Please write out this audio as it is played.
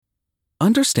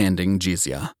Understanding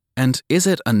Jizya, and is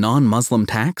it a non-Muslim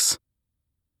tax?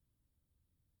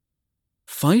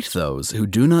 Fight those who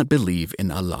do not believe in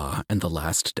Allah and the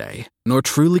Last Day, nor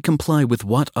truly comply with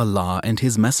what Allah and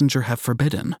His Messenger have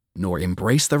forbidden, nor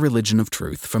embrace the religion of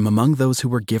truth from among those who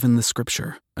were given the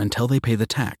scripture, until they pay the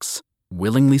tax,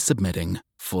 willingly submitting,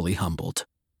 fully humbled.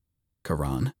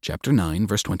 Quran, chapter 9,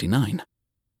 verse 29.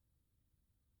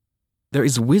 There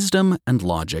is wisdom and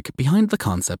logic behind the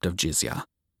concept of jizya.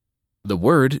 The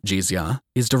word jizya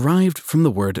is derived from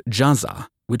the word Jaza,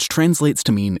 which translates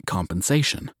to mean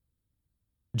compensation.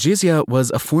 Jizya was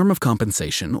a form of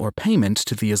compensation or payment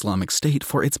to the Islamic State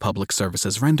for its public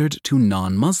services rendered to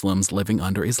non-Muslims living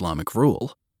under Islamic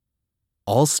rule.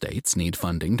 All states need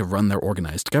funding to run their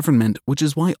organized government, which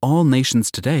is why all nations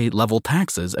today level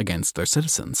taxes against their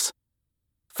citizens.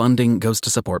 Funding goes to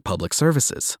support public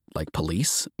services, like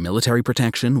police, military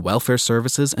protection, welfare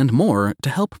services, and more to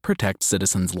help protect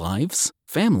citizens' lives,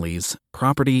 families,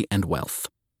 property, and wealth.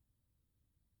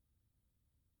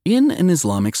 In an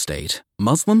Islamic state,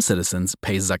 Muslim citizens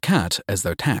pay Zakat as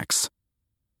their tax.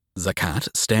 Zakat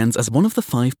stands as one of the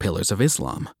 5 pillars of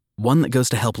Islam, one that goes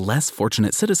to help less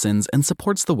fortunate citizens and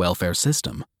supports the welfare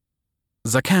system.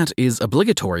 Zakat is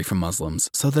obligatory for Muslims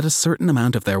so that a certain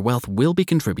amount of their wealth will be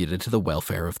contributed to the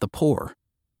welfare of the poor.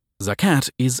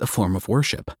 Zakat is a form of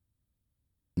worship.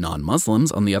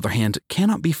 Non-Muslims, on the other hand,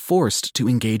 cannot be forced to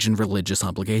engage in religious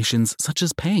obligations such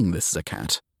as paying this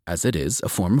zakat, as it is a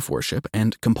form of worship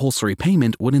and compulsory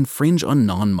payment would infringe on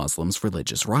non-Muslims'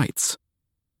 religious rights.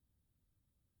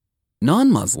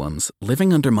 Non-Muslims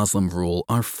living under Muslim rule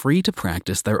are free to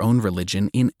practice their own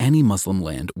religion in any Muslim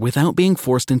land without being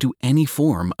forced into any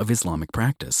form of Islamic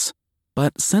practice.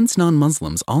 But since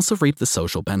non-Muslims also reap the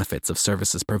social benefits of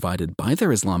services provided by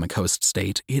their Islamic host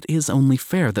state, it is only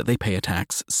fair that they pay a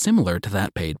tax similar to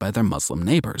that paid by their Muslim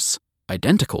neighbors,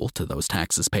 identical to those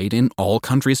taxes paid in all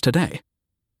countries today.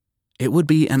 It would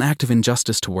be an act of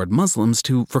injustice toward Muslims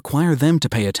to require them to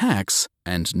pay a tax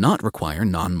and not require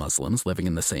non-Muslims living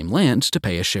in the same land to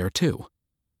pay a share too.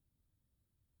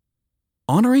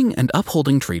 Honoring and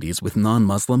upholding treaties with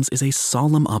non-Muslims is a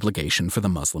solemn obligation for the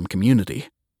Muslim community.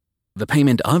 The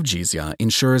payment of jizya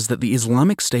ensures that the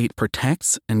Islamic State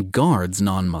protects and guards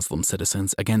non-Muslim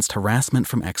citizens against harassment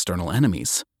from external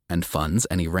enemies, and funds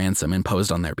any ransom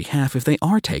imposed on their behalf if they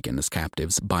are taken as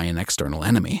captives by an external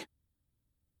enemy.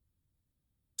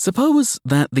 Suppose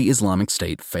that the Islamic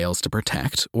State fails to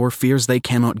protect or fears they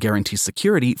cannot guarantee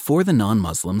security for the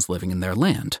non-Muslims living in their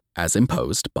land, as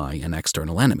imposed by an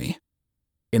external enemy.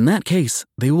 In that case,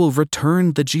 they will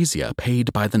return the jizya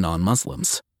paid by the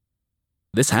non-Muslims.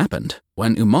 This happened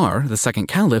when Umar the Second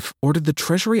Caliph ordered the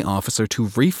treasury officer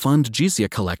to refund jizya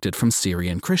collected from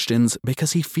Syrian Christians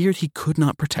because he feared he could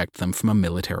not protect them from a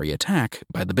military attack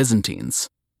by the Byzantines.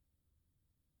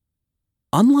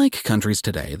 Unlike countries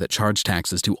today that charge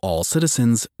taxes to all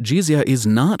citizens, jizya is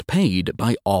not paid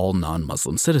by all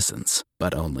non-Muslim citizens,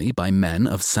 but only by men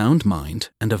of sound mind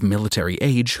and of military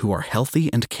age who are healthy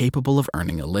and capable of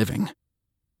earning a living.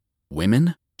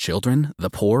 Women, children, the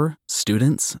poor,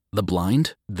 students, the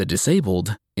blind, the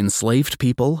disabled, enslaved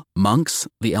people, monks,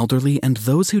 the elderly, and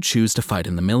those who choose to fight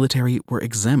in the military were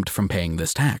exempt from paying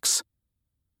this tax.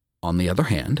 On the other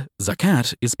hand,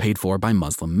 zakat is paid for by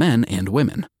Muslim men and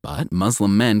women, but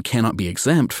Muslim men cannot be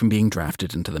exempt from being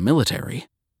drafted into the military.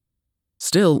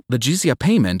 Still, the jizya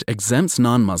payment exempts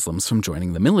non-Muslims from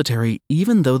joining the military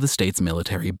even though the state's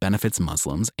military benefits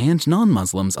Muslims and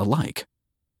non-Muslims alike.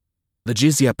 The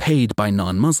jizya paid by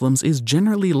non-Muslims is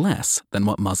generally less than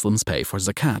what Muslims pay for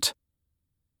zakat.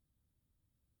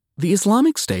 The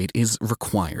Islamic State is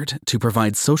required to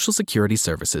provide social security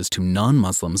services to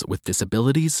non-Muslims with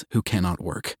disabilities who cannot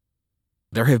work.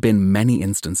 There have been many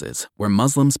instances where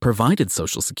Muslims provided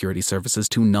social security services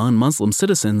to non-Muslim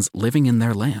citizens living in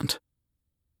their land.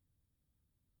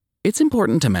 It's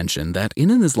important to mention that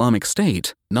in an Islamic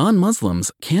state,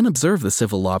 non-Muslims can observe the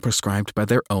civil law prescribed by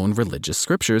their own religious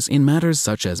scriptures in matters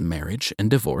such as marriage and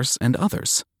divorce and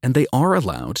others, and they are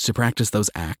allowed to practice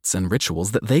those acts and rituals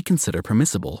that they consider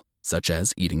permissible, such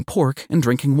as eating pork and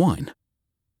drinking wine.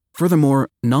 Furthermore,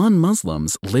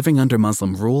 non-Muslims living under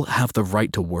Muslim rule have the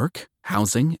right to work,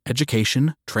 housing,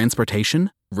 education,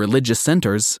 transportation, religious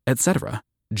centers, etc.,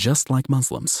 just like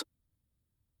Muslims.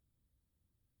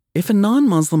 If a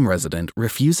non-Muslim resident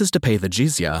refuses to pay the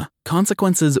jizya,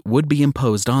 consequences would be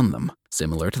imposed on them,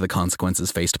 similar to the consequences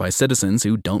faced by citizens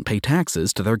who don't pay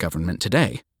taxes to their government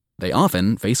today. They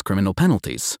often face criminal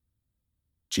penalties.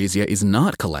 Jizya is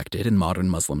not collected in modern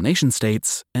Muslim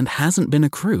nation-states and hasn't been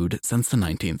accrued since the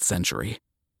 19th century.